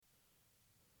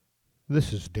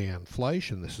This is Dan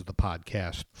Fleisch, and this is the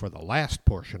podcast for the last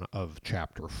portion of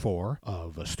Chapter 4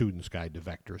 of A Student's Guide to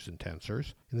Vectors and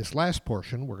Tensors. In this last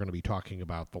portion, we're going to be talking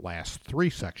about the last three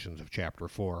sections of Chapter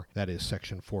 4. That is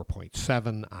Section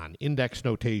 4.7 on index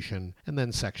notation, and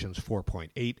then Sections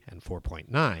 4.8 and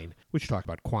 4.9, which talk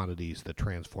about quantities that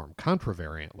transform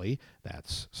contravariantly.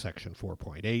 That's Section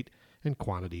 4.8, and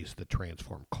quantities that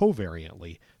transform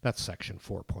covariantly. That's Section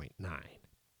 4.9.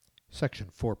 Section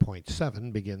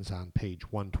 4.7 begins on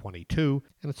page 122,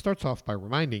 and it starts off by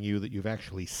reminding you that you've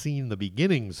actually seen the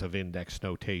beginnings of index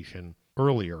notation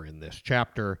earlier in this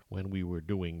chapter when we were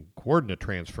doing coordinate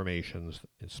transformations,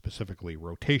 and specifically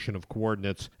rotation of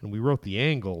coordinates, and we wrote the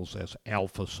angles as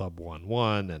alpha sub 1,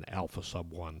 1 and alpha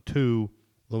sub 1, 2.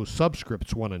 Those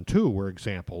subscripts 1 and 2 were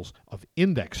examples of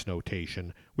index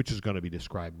notation, which is going to be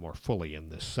described more fully in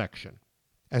this section.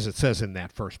 As it says in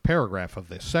that first paragraph of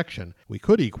this section, we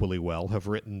could equally well have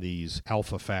written these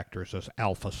alpha factors as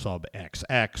alpha sub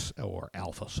xx, or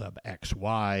alpha sub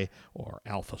xy, or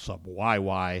alpha sub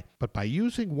yy, but by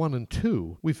using 1 and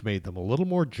 2, we've made them a little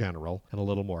more general and a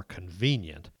little more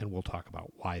convenient, and we'll talk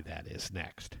about why that is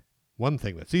next. One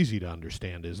thing that's easy to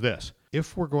understand is this.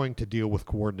 If we're going to deal with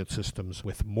coordinate systems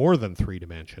with more than 3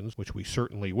 dimensions, which we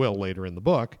certainly will later in the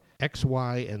book, x,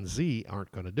 y, and z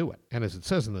aren't going to do it. And as it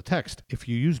says in the text, if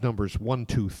you use numbers 1,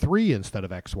 2, 3 instead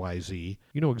of x, y, z,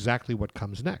 you know exactly what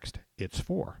comes next. It's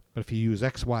 4. But if you use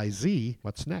x, y, z,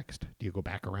 what's next? Do you go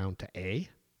back around to a?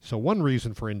 So one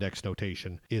reason for index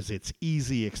notation is its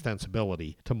easy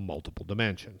extensibility to multiple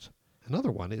dimensions.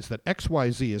 Another one is that x, y,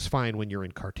 z is fine when you're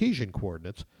in Cartesian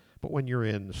coordinates, but when you're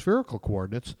in spherical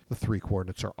coordinates, the 3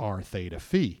 coordinates are r, theta,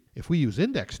 phi. If we use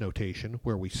index notation,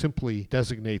 where we simply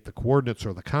designate the coordinates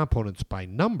or the components by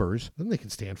numbers, then they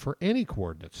can stand for any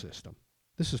coordinate system.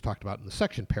 This is talked about in the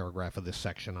section paragraph of this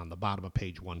section on the bottom of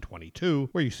page 122,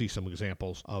 where you see some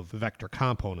examples of vector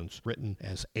components written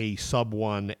as a sub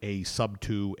 1, a sub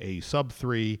 2, a sub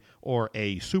 3, or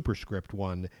a superscript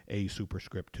 1, a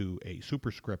superscript 2, a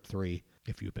superscript 3.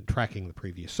 If you've been tracking the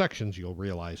previous sections, you'll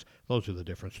realize those are the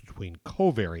difference between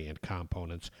covariant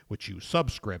components, which use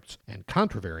subscripts, and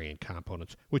contravariant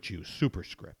components, which use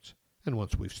superscripts. And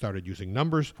once we've started using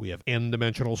numbers, we have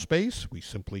n-dimensional space. We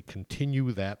simply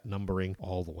continue that numbering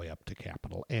all the way up to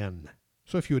capital N.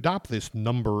 So if you adopt this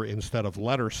number instead of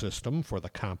letter system for the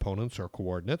components or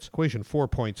coordinates, equation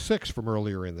 4.6 from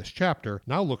earlier in this chapter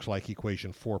now looks like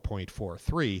equation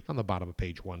 4.43 on the bottom of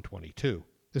page 122.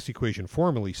 This equation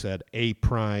formerly said a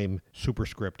prime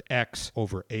superscript x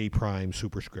over a prime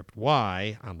superscript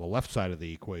y on the left side of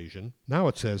the equation. Now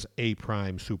it says a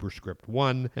prime superscript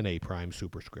 1 and a prime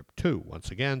superscript 2.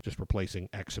 Once again, just replacing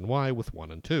x and y with 1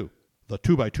 and 2. The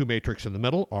 2 by 2 matrix in the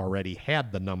middle already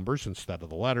had the numbers instead of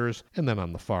the letters, and then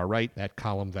on the far right, that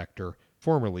column vector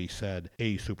formerly said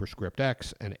a superscript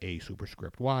x and a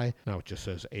superscript y. Now it just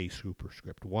says a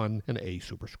superscript 1 and a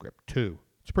superscript 2.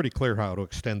 It's pretty clear how to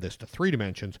extend this to 3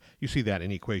 dimensions. You see that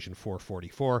in equation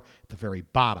 444 at the very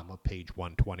bottom of page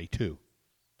 122.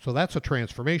 So that's a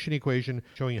transformation equation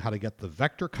showing you how to get the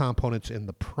vector components in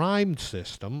the primed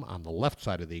system on the left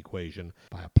side of the equation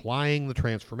by applying the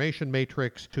transformation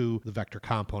matrix to the vector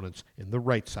components in the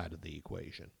right side of the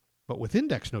equation. But with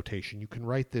index notation, you can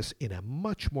write this in a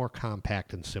much more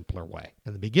compact and simpler way.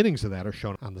 And the beginnings of that are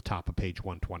shown on the top of page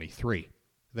 123.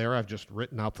 There I've just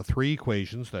written out the 3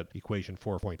 equations that equation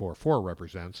 4.44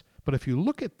 represents, but if you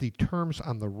look at the terms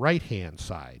on the right-hand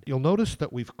side, you'll notice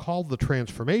that we've called the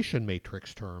transformation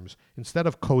matrix terms, instead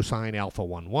of cosine alpha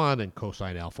 1, 1 and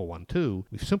cosine alpha 1, 2,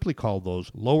 we've simply called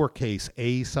those lowercase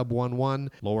a sub 1,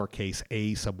 1, lowercase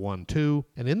a sub 1, 2,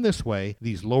 and in this way,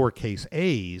 these lowercase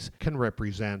a's can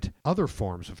represent other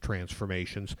forms of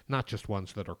transformations, not just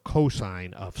ones that are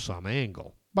cosine of some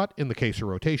angle. But in the case of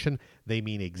rotation, they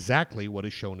mean exactly what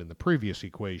is shown in the previous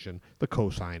equation, the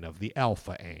cosine of the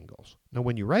alpha angles. Now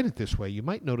when you write it this way, you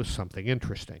might notice something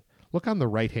interesting. Look on the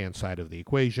right-hand side of the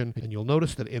equation, and you'll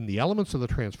notice that in the elements of the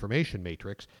transformation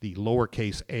matrix, the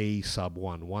lowercase a sub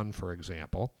 1, 1, for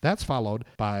example, that's followed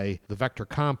by the vector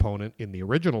component in the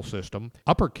original system,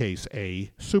 uppercase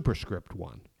a superscript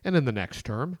 1. And in the next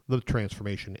term, the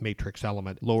transformation matrix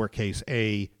element lowercase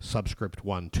a subscript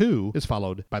 1, 2 is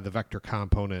followed by the vector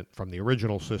component from the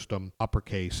original system,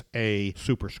 uppercase a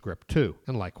superscript 2,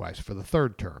 and likewise for the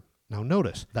third term. Now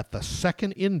notice that the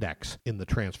second index in the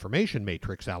transformation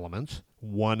matrix elements,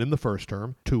 1 in the first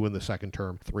term, 2 in the second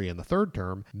term, 3 in the third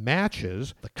term,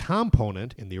 matches the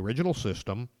component in the original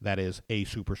system, that is a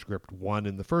superscript 1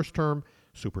 in the first term,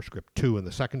 superscript 2 in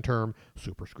the second term,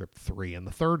 superscript 3 in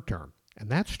the third term. And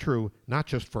that's true not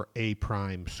just for a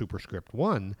prime superscript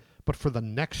 1, but for the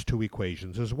next two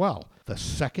equations as well. The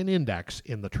second index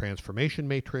in the transformation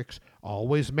matrix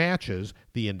always matches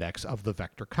the index of the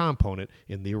vector component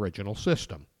in the original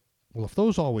system. Well, if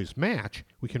those always match,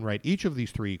 we can write each of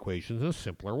these three equations in a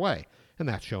simpler way, and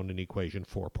that's shown in equation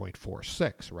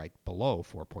 4.46, right below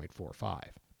 4.45.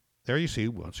 There you see,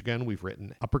 once again, we've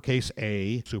written uppercase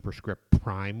A superscript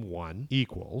prime 1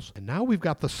 equals, and now we've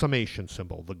got the summation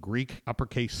symbol, the Greek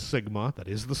uppercase sigma, that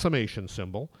is the summation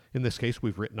symbol. In this case,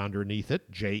 we've written underneath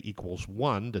it j equals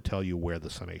 1 to tell you where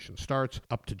the summation starts,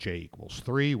 up to j equals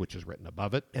 3, which is written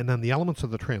above it. And then the elements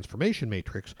of the transformation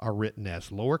matrix are written as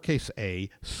lowercase a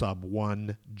sub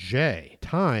 1j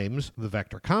times the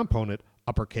vector component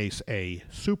uppercase A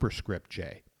superscript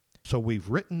j. So we've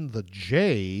written the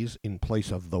j's in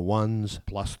place of the 1s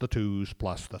plus the 2s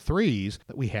plus the 3s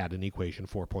that we had in equation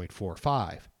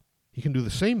 4.45. You can do the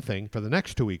same thing for the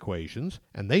next two equations,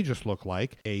 and they just look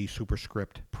like a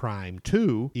superscript prime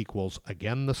 2 equals,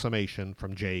 again, the summation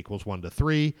from j equals 1 to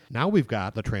 3. Now we've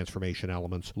got the transformation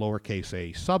elements lowercase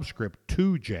a subscript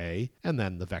 2j, and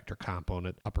then the vector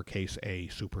component uppercase A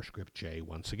superscript j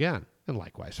once again. And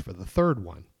likewise for the third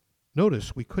one.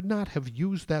 Notice we could not have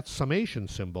used that summation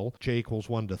symbol, j equals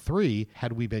 1 to 3,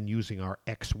 had we been using our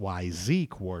x, y, z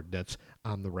coordinates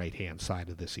on the right-hand side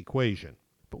of this equation.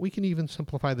 But we can even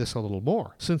simplify this a little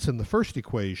more. Since in the first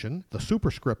equation, the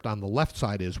superscript on the left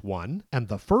side is 1, and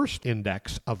the first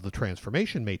index of the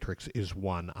transformation matrix is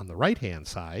 1 on the right-hand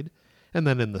side, and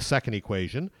then in the second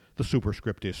equation, the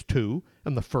superscript is 2,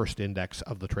 and the first index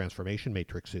of the transformation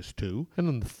matrix is 2. And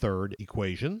in the third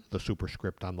equation, the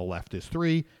superscript on the left is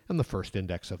 3, and the first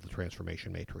index of the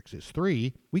transformation matrix is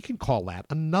 3. We can call that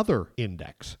another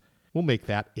index. We'll make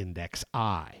that index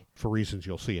I. For reasons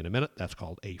you'll see in a minute, that's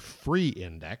called a free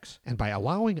index. And by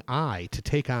allowing I to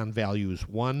take on values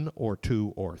 1 or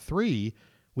 2 or 3,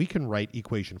 we can write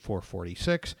equation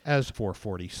 446 as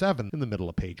 447 in the middle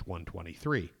of page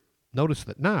 123. Notice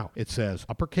that now it says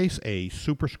uppercase A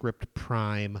superscript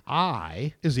prime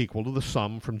I is equal to the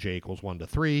sum from j equals 1 to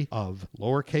 3 of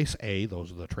lowercase a,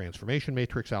 those are the transformation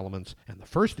matrix elements, and the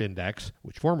first index,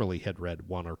 which formerly had read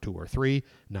 1 or 2 or 3,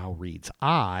 now reads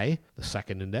I. The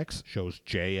second index shows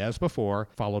j as before,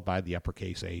 followed by the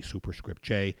uppercase A superscript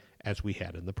j as we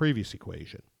had in the previous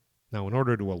equation. Now, in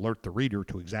order to alert the reader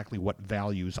to exactly what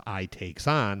values I takes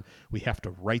on, we have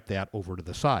to write that over to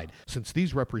the side. Since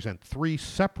these represent three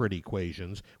separate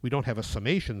equations, we don't have a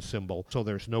summation symbol, so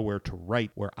there's nowhere to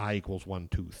write where I equals 1,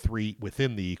 2, 3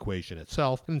 within the equation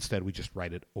itself, and instead we just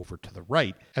write it over to the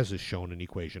right, as is shown in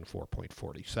equation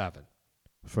 4.47.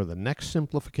 For the next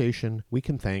simplification, we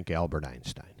can thank Albert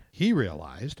Einstein. He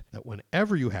realized that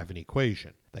whenever you have an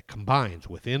equation that combines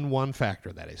within one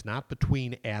factor, that is not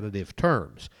between additive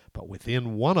terms, but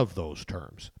within one of those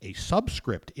terms, a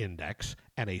subscript index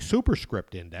and a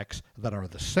superscript index that are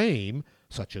the same,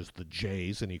 such as the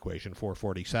j's in equation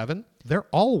 447, they're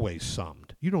always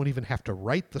summed. You don't even have to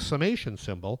write the summation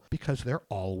symbol because they're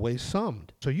always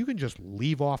summed. So you can just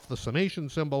leave off the summation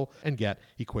symbol and get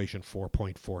equation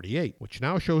 4.48, which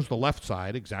now shows the left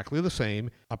side exactly the same,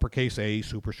 uppercase A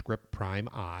superscript prime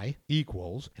I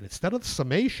equals, and instead of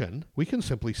summation, we can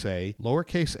simply say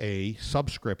lowercase a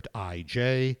subscript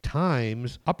ij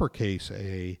times uppercase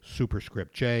A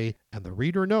superscript j, and the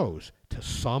reader knows to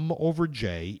sum over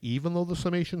j, even though the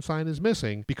summation sign is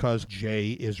missing, because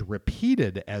j is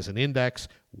repeated as an index,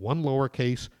 one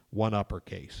lowercase, one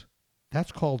uppercase.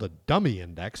 That's called a dummy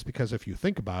index because if you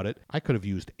think about it, I could have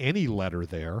used any letter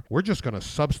there. We're just going to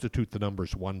substitute the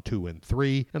numbers 1, 2, and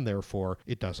 3, and therefore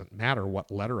it doesn't matter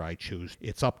what letter I choose.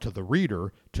 It's up to the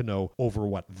reader to know over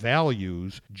what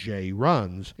values j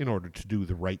runs in order to do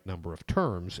the right number of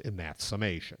terms in that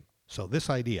summation. So this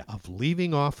idea of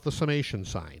leaving off the summation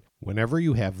sign whenever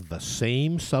you have the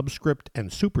same subscript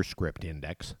and superscript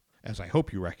index, as I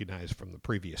hope you recognize from the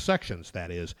previous sections,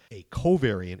 that is a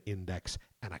covariant index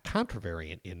and a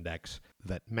contravariant index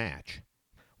that match.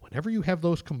 Whenever you have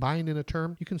those combined in a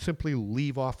term, you can simply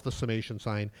leave off the summation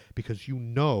sign because you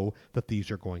know that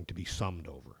these are going to be summed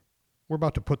over. We're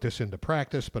about to put this into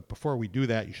practice, but before we do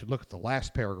that, you should look at the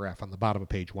last paragraph on the bottom of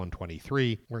page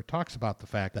 123, where it talks about the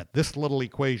fact that this little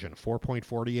equation,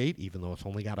 4.48, even though it's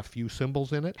only got a few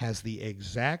symbols in it, has the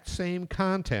exact same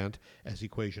content as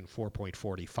equation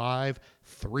 4.45,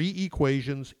 three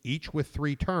equations, each with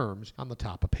three terms, on the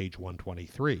top of page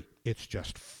 123. It's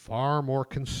just far more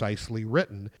concisely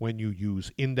written when you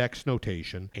use index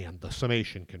notation and the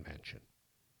summation convention.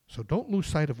 So don't lose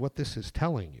sight of what this is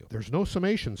telling you. There's no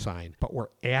summation sign, but we're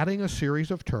adding a series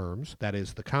of terms, that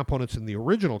is, the components in the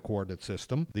original coordinate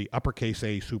system, the uppercase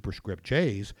A superscript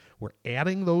j's, we're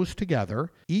adding those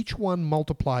together, each one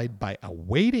multiplied by a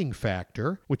weighting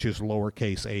factor, which is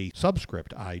lowercase a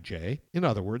subscript ij. In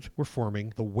other words, we're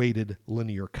forming the weighted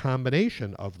linear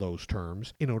combination of those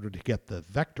terms in order to get the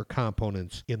vector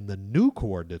components in the new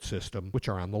coordinate system, which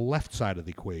are on the left side of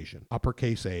the equation,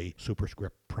 uppercase A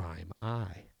superscript prime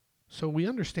I. So we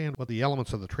understand what the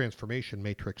elements of the transformation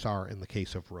matrix are in the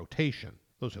case of rotation.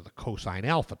 Those are the cosine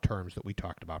alpha terms that we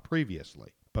talked about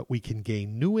previously. But we can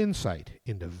gain new insight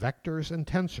into vectors and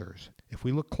tensors if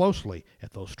we look closely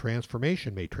at those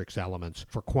transformation matrix elements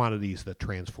for quantities that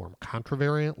transform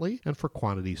contravariantly and for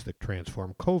quantities that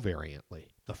transform covariantly.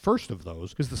 The first of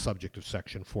those is the subject of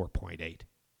section 4.8.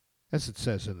 As it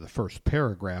says in the first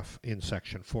paragraph in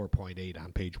section 4.8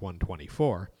 on page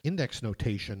 124, index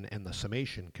notation and the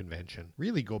summation convention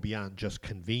really go beyond just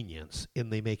convenience, and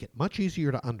they make it much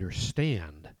easier to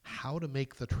understand how to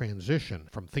make the transition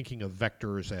from thinking of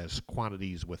vectors as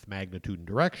quantities with magnitude and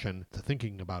direction to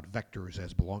thinking about vectors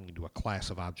as belonging to a class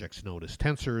of objects known as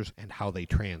tensors and how they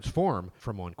transform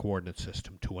from one coordinate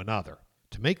system to another.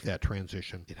 To make that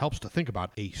transition, it helps to think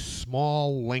about a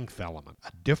small length element,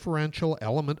 a differential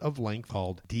element of length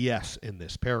called ds in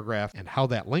this paragraph, and how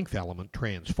that length element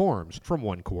transforms from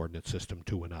one coordinate system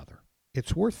to another.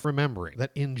 It's worth remembering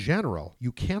that in general,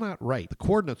 you cannot write the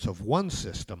coordinates of one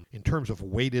system in terms of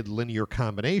weighted linear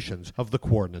combinations of the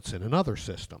coordinates in another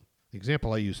system. The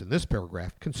example I use in this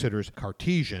paragraph considers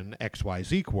Cartesian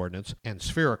xyz coordinates and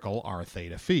spherical r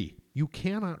theta phi. You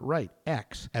cannot write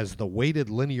x as the weighted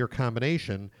linear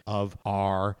combination of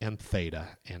r and theta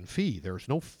and phi. There's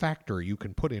no factor you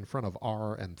can put in front of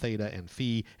r and theta and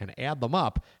phi and add them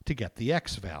up to get the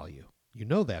x value. You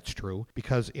know that's true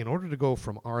because in order to go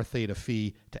from r theta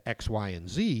phi to x, y, and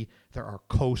z, there are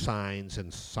cosines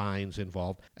and sines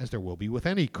involved, as there will be with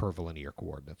any curvilinear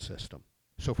coordinate system.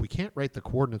 So if we can't write the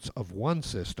coordinates of one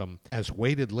system as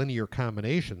weighted linear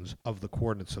combinations of the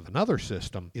coordinates of another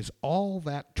system, is all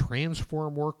that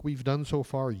transform work we've done so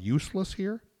far useless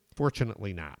here?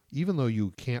 Fortunately not. Even though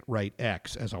you can't write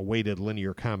x as a weighted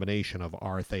linear combination of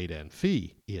r, theta, and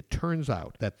phi, it turns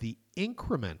out that the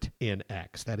increment in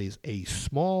x, that is a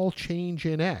small change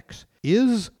in x,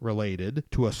 is related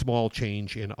to a small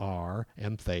change in r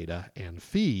and theta and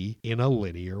phi in a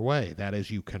linear way. That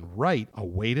is, you can write a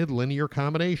weighted linear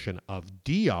combination of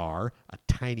dr, a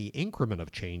tiny increment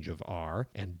of change of r,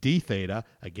 and d theta,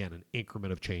 again an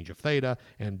increment of change of theta,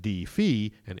 and d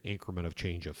phi, an increment of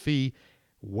change of phi.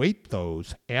 Weight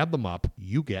those, add them up,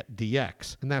 you get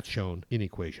dx, and that's shown in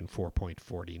equation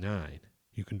 4.49.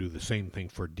 You can do the same thing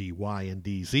for dy and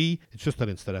dz. It's just that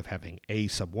instead of having a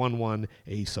sub 1,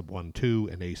 a sub 1, 2,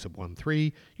 and a sub 1,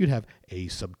 3, you'd have a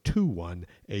sub 2, 1,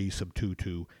 a sub 2,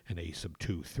 2, and a sub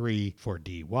 2, 3 for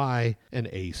dy, and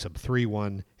a sub 3,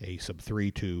 1, a sub 3,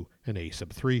 2, and a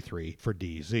sub 3, 3 for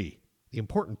dz. The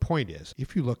important point is,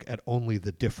 if you look at only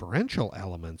the differential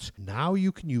elements, now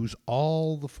you can use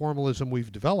all the formalism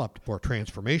we've developed for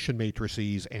transformation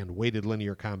matrices and weighted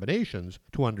linear combinations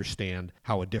to understand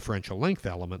how a differential length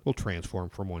element will transform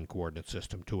from one coordinate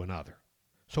system to another.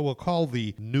 So we'll call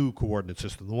the new coordinate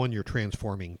system, the one you're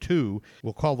transforming to,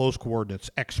 we'll call those coordinates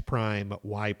x prime,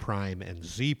 y prime, and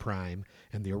z prime,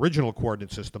 and the original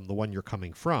coordinate system, the one you're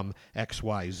coming from, x,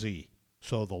 y, z.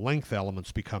 So the length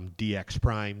elements become dx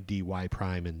prime, dy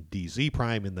prime, and dz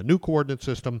prime in the new coordinate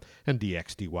system, and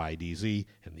dx, dy, dz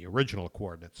in the original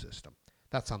coordinate system.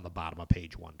 That's on the bottom of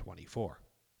page 124.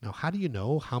 Now, how do you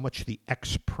know how much the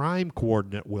x prime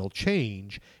coordinate will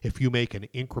change if you make an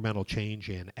incremental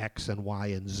change in x and y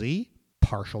and z?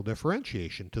 Partial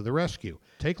differentiation to the rescue.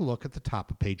 Take a look at the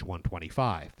top of page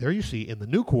 125. There you see in the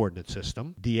new coordinate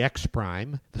system, dx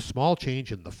prime, the small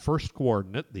change in the first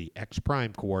coordinate, the x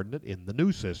prime coordinate in the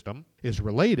new system, is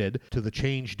related to the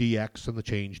change dx and the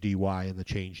change dy and the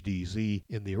change dz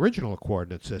in the original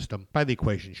coordinate system by the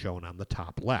equation shown on the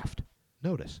top left.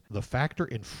 Notice, the factor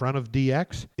in front of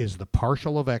dx is the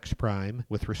partial of x prime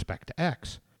with respect to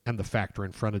x. And the factor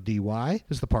in front of dy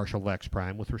is the partial of x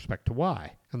prime with respect to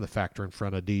y. And the factor in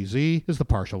front of dz is the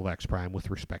partial of x prime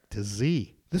with respect to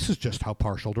z. This is just how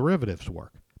partial derivatives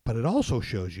work. But it also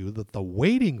shows you that the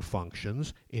weighting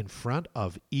functions in front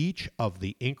of each of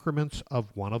the increments of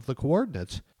one of the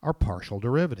coordinates are partial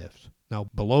derivatives. Now,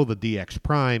 below the dx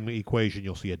prime equation,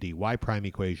 you'll see a dy prime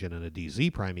equation and a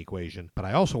dz prime equation, but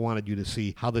I also wanted you to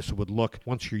see how this would look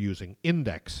once you're using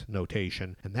index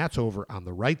notation, and that's over on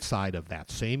the right side of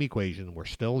that same equation. We're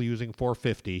still using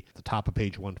 450, the top of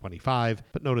page 125,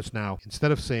 but notice now,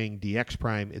 instead of saying dx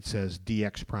prime, it says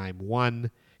dx prime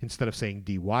 1, instead of saying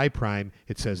dy prime,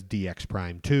 it says dx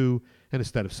prime 2, and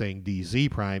instead of saying dz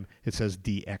prime, it says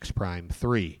dx prime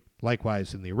 3.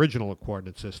 Likewise, in the original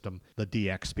coordinate system, the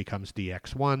dx becomes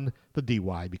dx1, the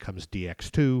dy becomes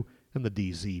dx2, and the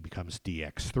dz becomes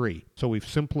dx3. So we've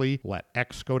simply let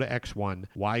x go to x1,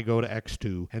 y go to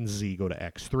x2, and z go to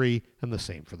x3, and the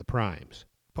same for the primes.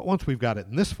 But once we've got it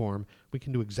in this form, we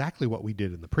can do exactly what we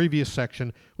did in the previous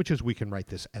section, which is we can write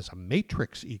this as a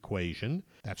matrix equation.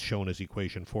 That's shown as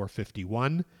equation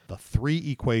 451. The three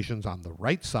equations on the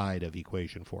right side of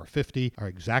equation 450 are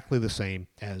exactly the same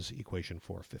as equation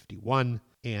 451.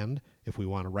 And if we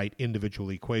want to write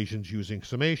individual equations using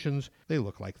summations, they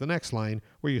look like the next line,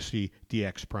 where you see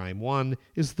dx prime 1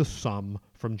 is the sum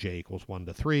from j equals 1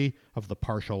 to 3 of the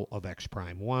partial of x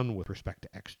prime 1 with respect to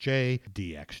xj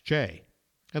dxj.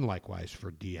 And likewise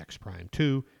for dx prime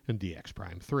 2 and dx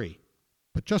prime 3.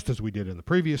 But just as we did in the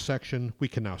previous section, we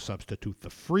can now substitute the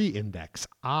free index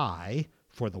I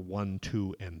for the 1,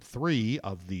 2, and 3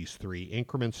 of these three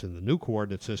increments in the new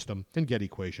coordinate system and get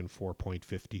equation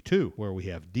 4.52, where we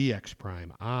have dx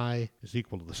prime I is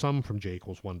equal to the sum from j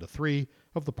equals 1 to 3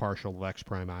 of the partial of x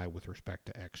prime I with respect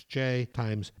to xj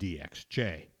times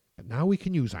dxj. But now we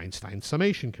can use Einstein's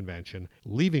summation convention.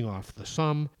 Leaving off the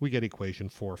sum, we get equation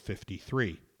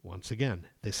 453. Once again,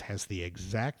 this has the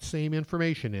exact same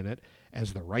information in it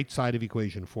as the right side of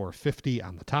equation 450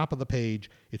 on the top of the page.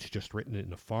 It's just written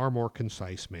in a far more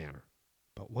concise manner.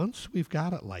 But once we've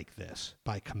got it like this,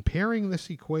 by comparing this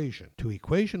equation to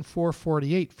equation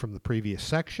 448 from the previous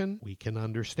section, we can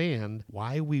understand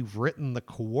why we've written the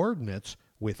coordinates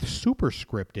with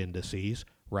superscript indices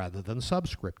rather than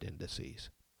subscript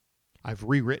indices. I've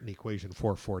rewritten equation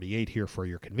 448 here for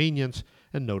your convenience,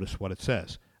 and notice what it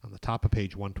says. On the top of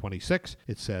page 126,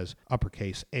 it says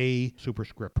uppercase A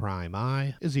superscript prime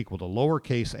I is equal to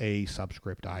lowercase a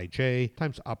subscript ij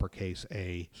times uppercase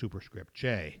A superscript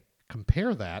j.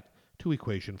 Compare that to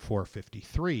equation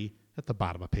 453 at the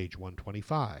bottom of page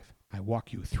 125. I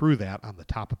walk you through that on the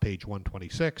top of page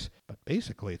 126, but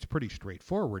basically it's pretty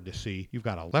straightforward to see. You've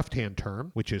got a left-hand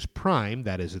term, which is prime,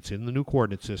 that is, it's in the new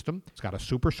coordinate system. It's got a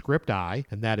superscript I,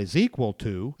 and that is equal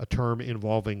to a term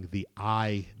involving the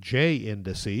ij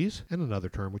indices, and another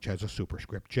term which has a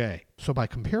superscript j. So by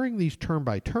comparing these term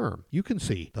by term, you can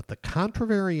see that the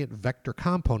contravariant vector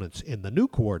components in the new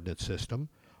coordinate system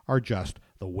are just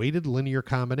the weighted linear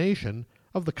combination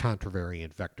of the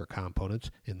contravariant vector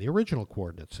components in the original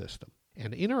coordinate system.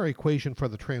 And in our equation for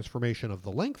the transformation of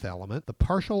the length element, the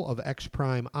partial of x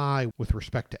prime I with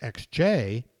respect to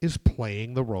xj is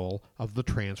playing the role of the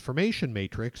transformation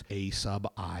matrix A sub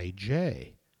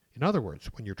ij. In other words,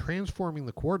 when you're transforming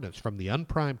the coordinates from the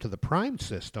unprimed to the primed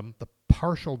system, the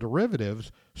partial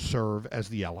derivatives serve as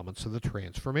the elements of the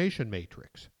transformation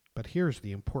matrix. But here's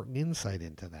the important insight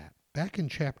into that. Back in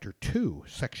Chapter 2,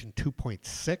 Section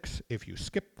 2.6, if you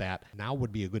skip that, now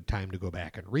would be a good time to go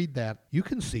back and read that, you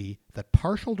can see that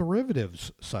partial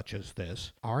derivatives such as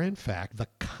this are in fact the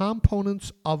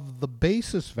components of the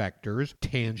basis vectors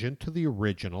tangent to the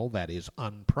original, that is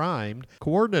unprimed,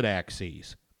 coordinate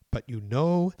axes. But you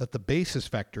know that the basis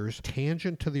vectors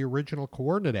tangent to the original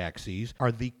coordinate axes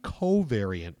are the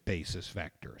covariant basis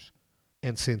vectors.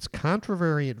 And since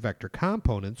contravariant vector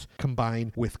components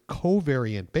combine with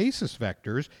covariant basis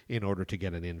vectors in order to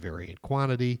get an invariant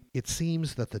quantity, it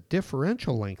seems that the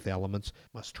differential length elements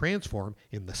must transform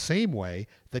in the same way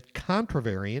that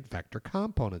contravariant vector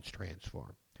components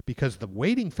transform. Because the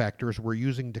weighting factors we're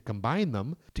using to combine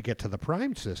them to get to the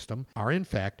primed system are in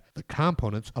fact the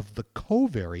components of the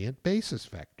covariant basis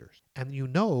vectors. And you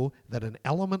know that an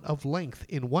element of length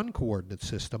in one coordinate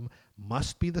system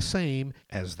must be the same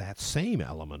as that same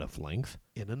element of length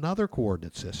in another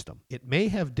coordinate system. It may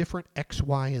have different x,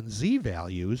 y, and z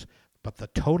values, but the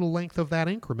total length of that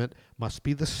increment must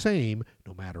be the same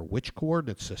no matter which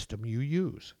coordinate system you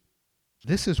use.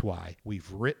 This is why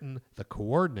we've written the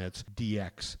coordinates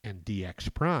dx and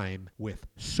dx prime with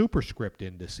superscript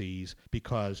indices,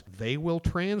 because they will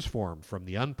transform from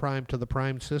the unprimed to the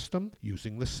primed system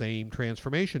using the same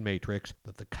transformation matrix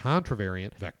that the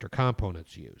contravariant vector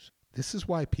components use. This is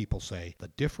why people say the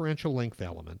differential length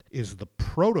element is the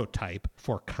prototype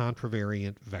for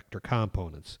contravariant vector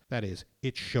components. That is,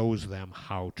 it shows them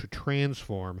how to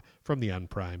transform from the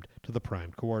unprimed to the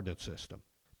primed coordinate system.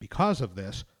 Because of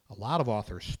this, a lot of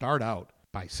authors start out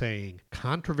by saying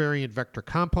contravariant vector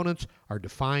components are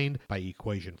defined by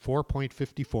equation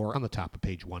 4.54 on the top of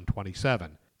page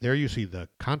 127. There you see the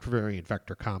contravariant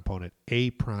vector component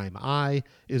a prime I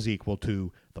is equal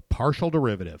to the partial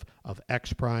derivative of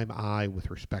x prime I with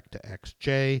respect to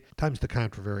xj times the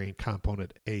contravariant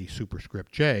component a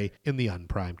superscript j in the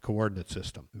unprimed coordinate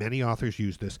system. Many authors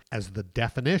use this as the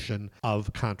definition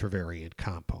of contravariant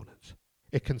components.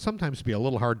 It can sometimes be a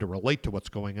little hard to relate to what's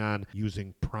going on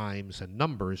using primes and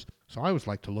numbers, so I always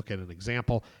like to look at an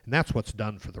example, and that's what's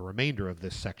done for the remainder of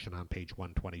this section on page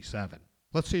 127.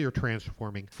 Let's say you're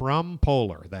transforming from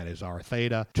polar, that is r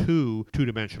theta, to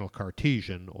two-dimensional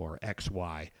Cartesian, or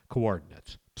xy,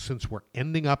 coordinates. Since we're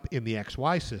ending up in the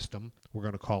xy system, we're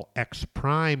going to call x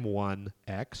prime 1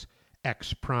 x,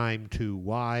 x prime 2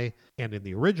 y, and in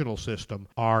the original system,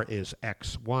 r is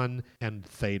x1 and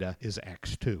theta is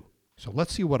x2. So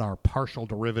let's see what our partial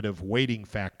derivative weighting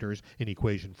factors in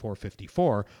equation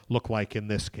 454 look like in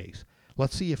this case.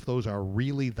 Let's see if those are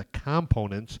really the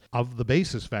components of the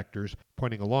basis vectors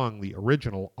pointing along the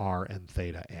original r and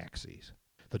theta axes.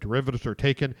 The derivatives are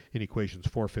taken in equations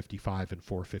 455 and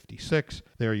 456.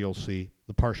 There you'll see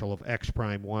the partial of x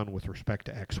prime 1 with respect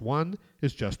to x1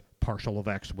 is just partial of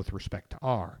x with respect to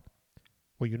r.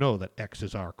 Well, you know that x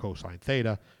is r cosine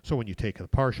theta, so when you take the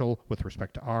partial with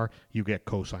respect to r, you get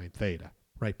cosine theta.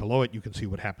 Right below it, you can see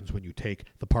what happens when you take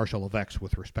the partial of x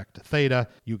with respect to theta.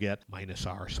 You get minus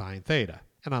r sine theta.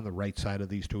 And on the right side of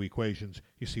these two equations,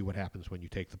 you see what happens when you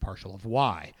take the partial of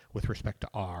y with respect to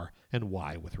r and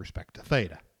y with respect to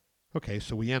theta. Okay,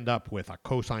 so we end up with a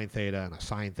cosine theta and a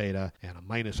sine theta and a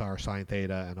minus r sine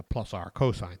theta and a plus r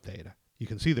cosine theta. You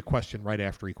can see the question right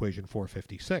after equation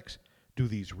 456. Do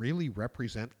these really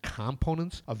represent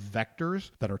components of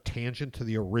vectors that are tangent to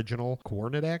the original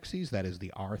coordinate axes, that is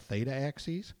the r theta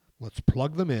axes? Let's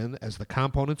plug them in as the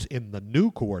components in the new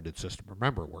coordinate system.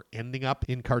 Remember, we're ending up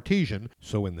in Cartesian,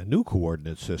 so in the new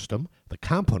coordinate system, the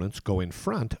components go in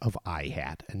front of I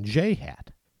hat and j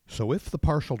hat. So if the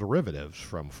partial derivatives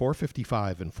from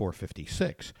 455 and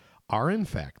 456 are in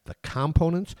fact the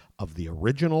components of the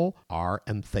original r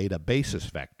and theta basis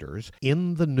vectors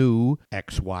in the new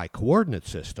xy coordinate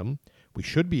system, we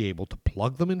should be able to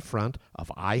plug them in front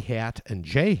of I hat and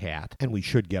j hat, and we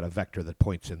should get a vector that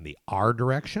points in the r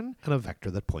direction and a vector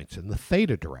that points in the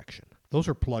theta direction. Those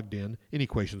are plugged in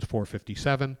equations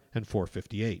 457 and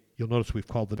 458. You'll notice we've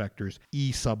called the vectors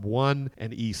e sub 1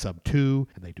 and e sub 2,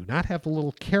 and they do not have the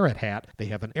little caret hat. They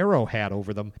have an arrow hat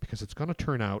over them because it's going to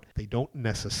turn out they don't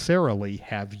necessarily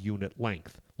have unit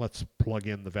length. Let's plug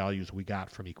in the values we got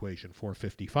from equation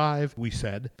 455. We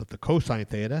said that the cosine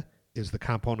theta is the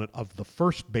component of the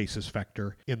first basis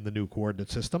vector in the new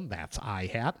coordinate system. That's I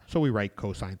hat. So we write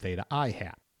cosine theta I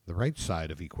hat. The right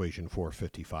side of equation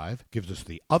 455 gives us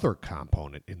the other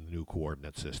component in the new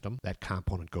coordinate system. That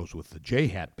component goes with the j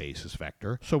hat basis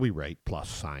vector, so we write plus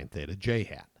sine theta j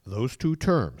hat. Those two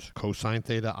terms, cosine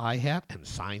theta I hat and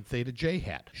sine theta j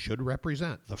hat, should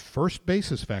represent the first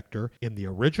basis vector in the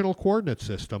original coordinate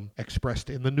system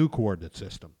expressed in the new coordinate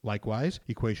system. Likewise,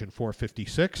 equation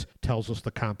 456 tells us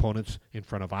the components in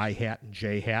front of I hat and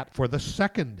j hat for the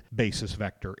second basis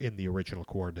vector in the original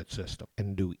coordinate system.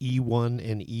 And do E1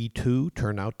 and E2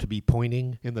 turn out to be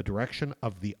pointing in the direction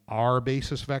of the r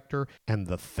basis vector and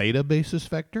the theta basis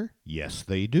vector? Yes,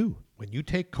 they do. When you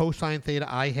take cosine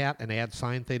theta I hat and add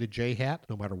sine theta j hat,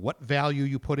 no matter what value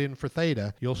you put in for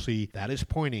theta, you'll see that is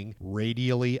pointing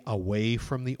radially away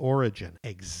from the origin,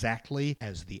 exactly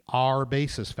as the r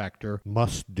basis vector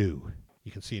must do.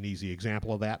 You can see an easy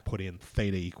example of that. Put in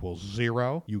theta equals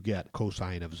 0. You get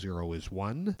cosine of 0 is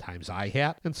 1 times I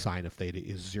hat, and sine of theta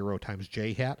is 0 times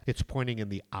j hat. It's pointing in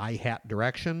the I hat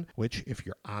direction, which if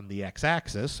you're on the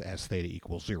x-axis, as theta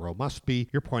equals 0 must be,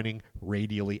 you're pointing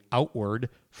radially outward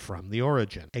from the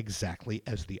origin, exactly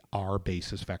as the r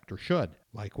basis vector should.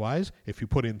 Likewise, if you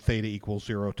put in theta equals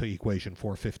 0 to equation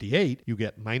 458, you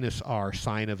get minus r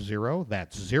sine of 0,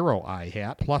 that's 0 I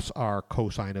hat, plus r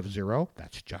cosine of 0,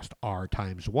 that's just r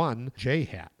times 1 j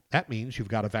hat. That means you've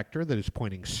got a vector that is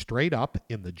pointing straight up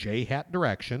in the j hat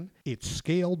direction. It's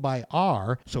scaled by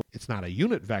r, so it's not a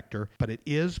unit vector, but it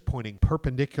is pointing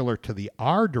perpendicular to the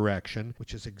r direction,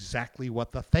 which is exactly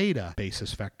what the theta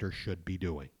basis vector should be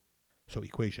doing. So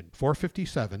equation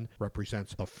 457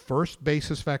 represents the first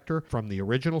basis vector from the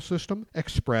original system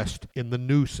expressed in the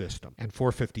new system. And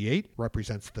 458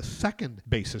 represents the second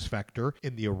basis vector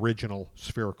in the original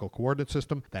spherical coordinate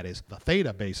system, that is the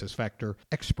theta basis vector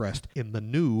expressed in the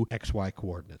new xy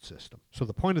coordinate system. So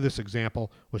the point of this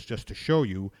example was just to show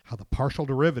you how the partial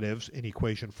derivatives in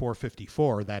equation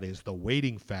 454, that is the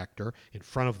weighting factor in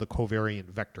front of the covariant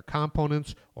vector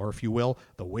components, or if you will,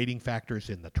 the weighting factors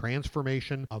in the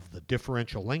transformation of the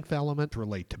differential length element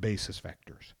relate to basis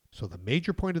vectors. So the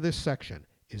major point of this section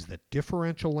is that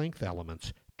differential length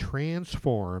elements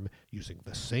transform using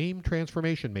the same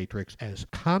transformation matrix as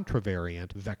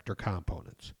contravariant vector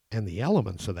components. And the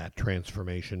elements of that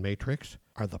transformation matrix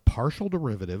are the partial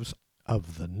derivatives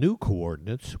of the new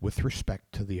coordinates with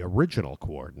respect to the original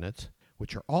coordinates,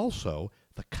 which are also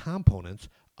the components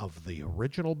of the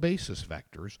original basis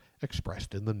vectors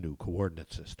expressed in the new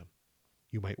coordinate system.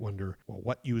 You might wonder, well,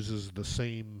 what uses the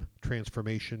same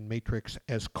transformation matrix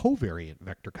as covariant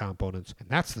vector components? And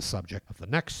that's the subject of the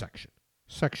next section.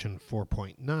 Section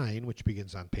 4.9, which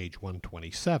begins on page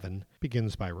 127,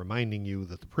 begins by reminding you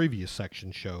that the previous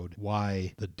section showed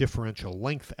why the differential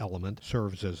length element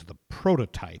serves as the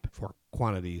prototype for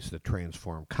quantities that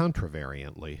transform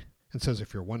contravariantly. And says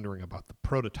if you're wondering about the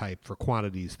prototype for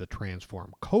quantities that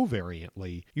transform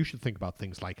covariantly, you should think about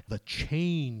things like the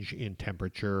change in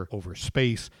temperature over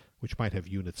space, which might have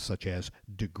units such as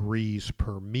degrees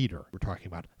per meter. We're talking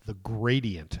about the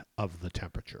gradient of the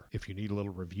temperature. If you need a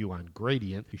little review on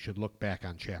gradient, you should look back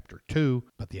on chapter 2.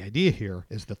 But the idea here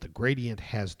is that the gradient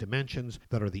has dimensions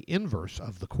that are the inverse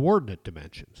of the coordinate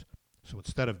dimensions. So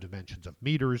instead of dimensions of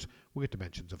meters, we get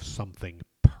dimensions of something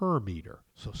per meter.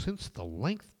 So since the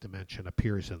length dimension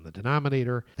appears in the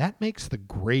denominator, that makes the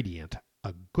gradient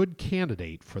a good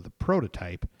candidate for the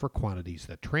prototype for quantities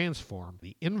that transform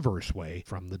the inverse way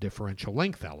from the differential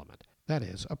length element. That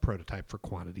is, a prototype for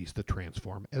quantities that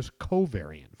transform as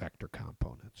covariant vector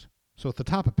components. So at the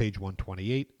top of page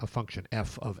 128, a function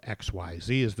f of x, y,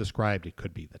 z is described. It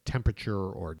could be the temperature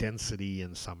or density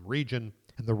in some region.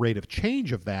 And the rate of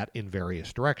change of that in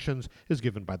various directions is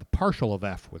given by the partial of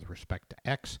f with respect to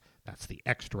x. That's the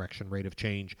x direction rate of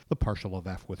change. The partial of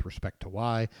f with respect to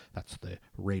y. That's the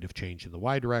rate of change in the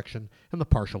y direction. And the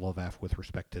partial of f with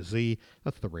respect to z.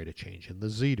 That's the rate of change in the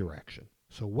z direction.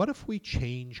 So what if we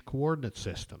change coordinate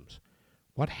systems?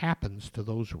 What happens to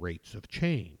those rates of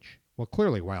change? Well,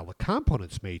 clearly, while the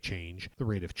components may change, the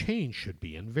rate of change should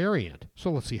be invariant.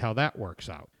 So let's see how that works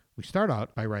out. We start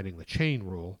out by writing the chain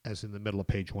rule, as in the middle of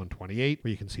page 128,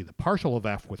 where you can see the partial of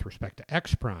f with respect to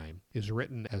x prime is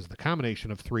written as the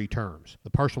combination of three terms. The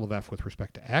partial of f with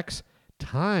respect to x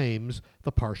times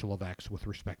the partial of x with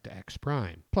respect to x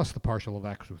prime, plus the partial of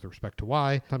x with respect to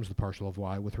y times the partial of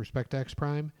y with respect to x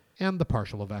prime, and the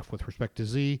partial of f with respect to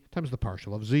z times the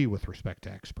partial of z with respect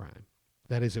to x prime.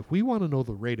 That is, if we want to know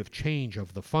the rate of change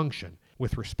of the function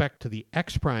with respect to the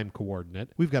x prime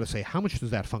coordinate, we've got to say how much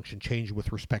does that function change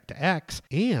with respect to x,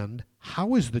 and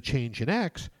how is the change in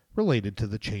x related to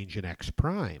the change in x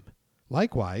prime.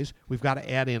 Likewise, we've got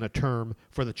to add in a term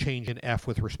for the change in f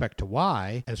with respect to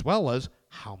y, as well as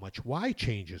how much y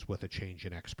changes with a change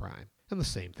in x prime. And the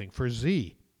same thing for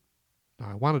z. Now,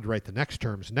 I wanted to write the next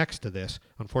terms next to this.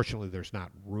 Unfortunately, there's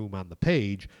not room on the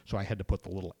page, so I had to put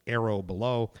the little arrow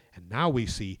below. And now we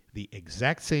see the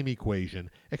exact same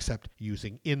equation, except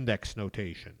using index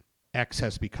notation. X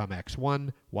has become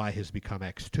x1, y has become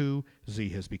x2, z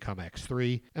has become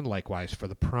x3, and likewise for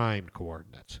the primed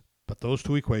coordinates. But those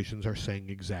two equations are saying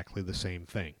exactly the same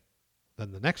thing.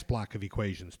 Then the next block of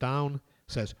equations down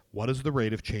says, what is the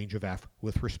rate of change of f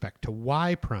with respect to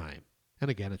y prime? And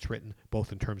again, it's written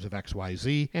both in terms of x, y,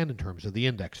 z and in terms of the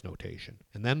index notation.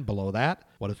 And then below that,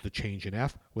 what is the change in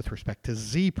f with respect to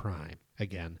z prime?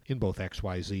 Again, in both x,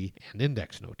 y, z and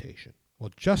index notation.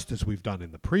 Well, just as we've done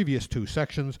in the previous two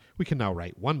sections, we can now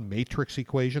write one matrix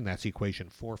equation. That's equation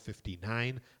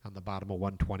 459 on the bottom of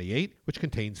 128, which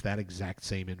contains that exact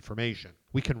same information.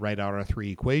 We can write out our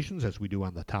three equations as we do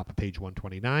on the top of page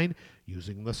 129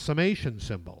 using the summation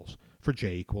symbols for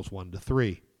j equals 1 to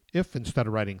 3. If instead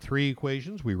of writing three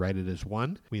equations, we write it as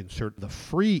one, we insert the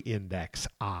free index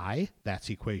I, that's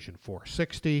equation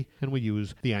 460, and we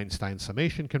use the Einstein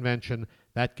summation convention.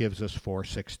 That gives us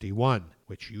 461,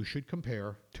 which you should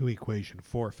compare to equation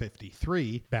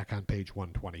 453 back on page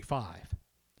 125.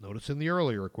 Notice in the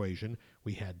earlier equation,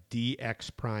 we had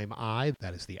dx prime I,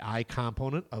 that is the I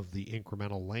component of the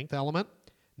incremental length element.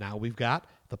 Now we've got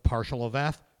the partial of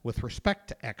f with respect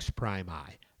to x prime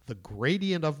I, the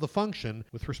gradient of the function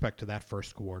with respect to that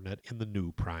first coordinate in the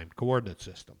new primed coordinate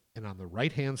system. And on the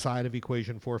right-hand side of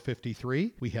equation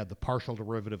 453, we had the partial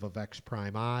derivative of x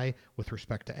prime I with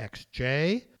respect to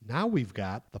xj. Now we've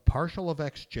got the partial of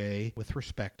xj with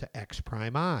respect to x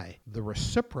prime I, the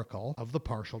reciprocal of the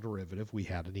partial derivative we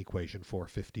had in equation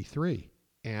 453.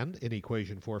 And in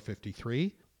equation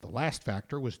 453, The last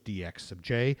factor was dx sub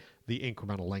j, the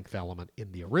incremental length element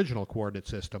in the original coordinate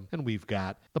system, and we've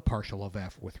got the partial of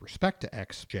f with respect to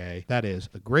xj, that is,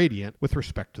 the gradient with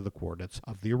respect to the coordinates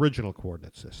of the original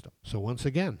coordinate system. So once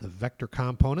again, the vector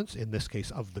components, in this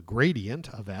case of the gradient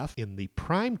of f in the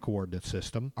prime coordinate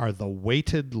system, are the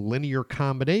weighted linear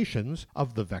combinations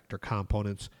of the vector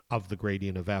components of the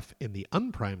gradient of f in the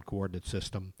unprimed coordinate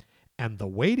system, and the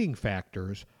weighting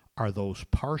factors are those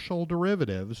partial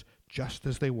derivatives just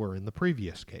as they were in the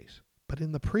previous case. But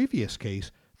in the previous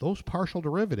case, those partial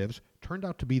derivatives turned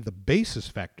out to be the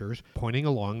basis vectors pointing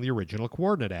along the original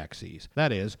coordinate axes,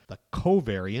 that is, the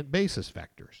covariant basis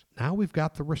vectors. Now we've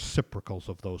got the reciprocals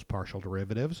of those partial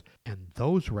derivatives, and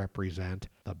those represent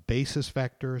the basis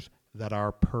vectors that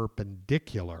are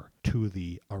perpendicular to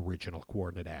the original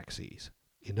coordinate axes.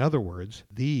 In other words,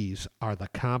 these are the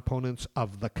components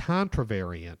of the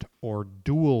contravariant or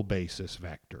dual basis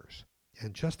vectors.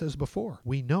 And just as before,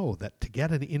 we know that to get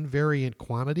an invariant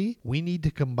quantity, we need to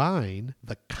combine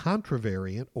the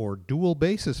contravariant or dual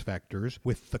basis vectors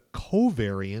with the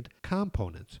covariant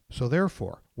components. So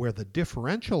therefore, where the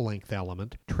differential length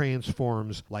element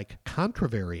transforms like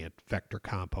contravariant vector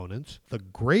components, the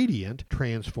gradient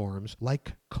transforms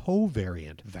like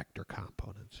covariant vector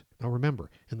components. Now remember,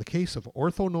 in the case of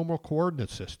orthonormal coordinate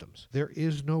systems, there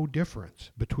is no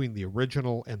difference between the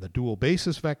original and the dual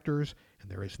basis vectors, and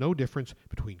there is no difference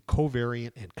between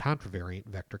covariant and contravariant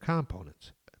vector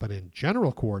components. But in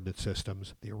general coordinate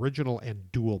systems, the original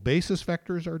and dual basis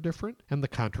vectors are different, and the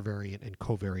contravariant and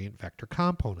covariant vector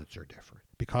components are different.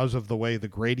 Because of the way the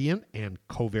gradient and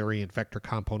covariant vector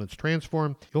components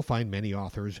transform, you'll find many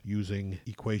authors using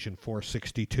equation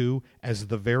 462 as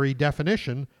the very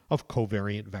definition of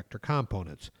covariant vector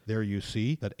components. There you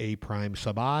see that a prime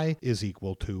sub I is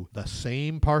equal to the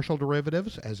same partial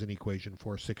derivatives as in equation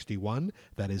 461,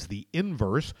 that is the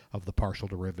inverse of the partial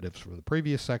derivatives from the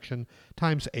previous section,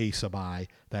 times a sub I,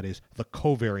 that is the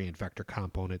covariant vector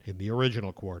component in the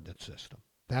original coordinate system.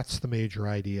 That's the major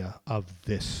idea of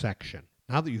this section.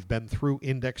 Now that you've been through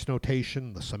index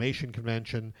notation, the summation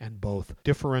convention, and both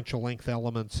differential length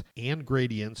elements and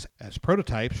gradients as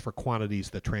prototypes for quantities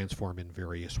that transform in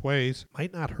various ways, it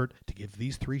might not hurt to give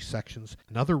these three sections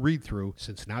another read-through,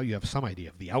 since now you have some idea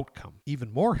of the outcome.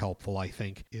 Even more helpful, I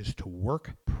think, is to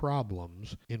work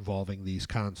problems involving these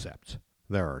concepts.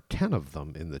 There are 10 of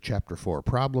them in the Chapter 4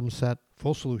 problem set.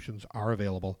 Full solutions are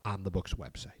available on the book's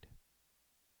website.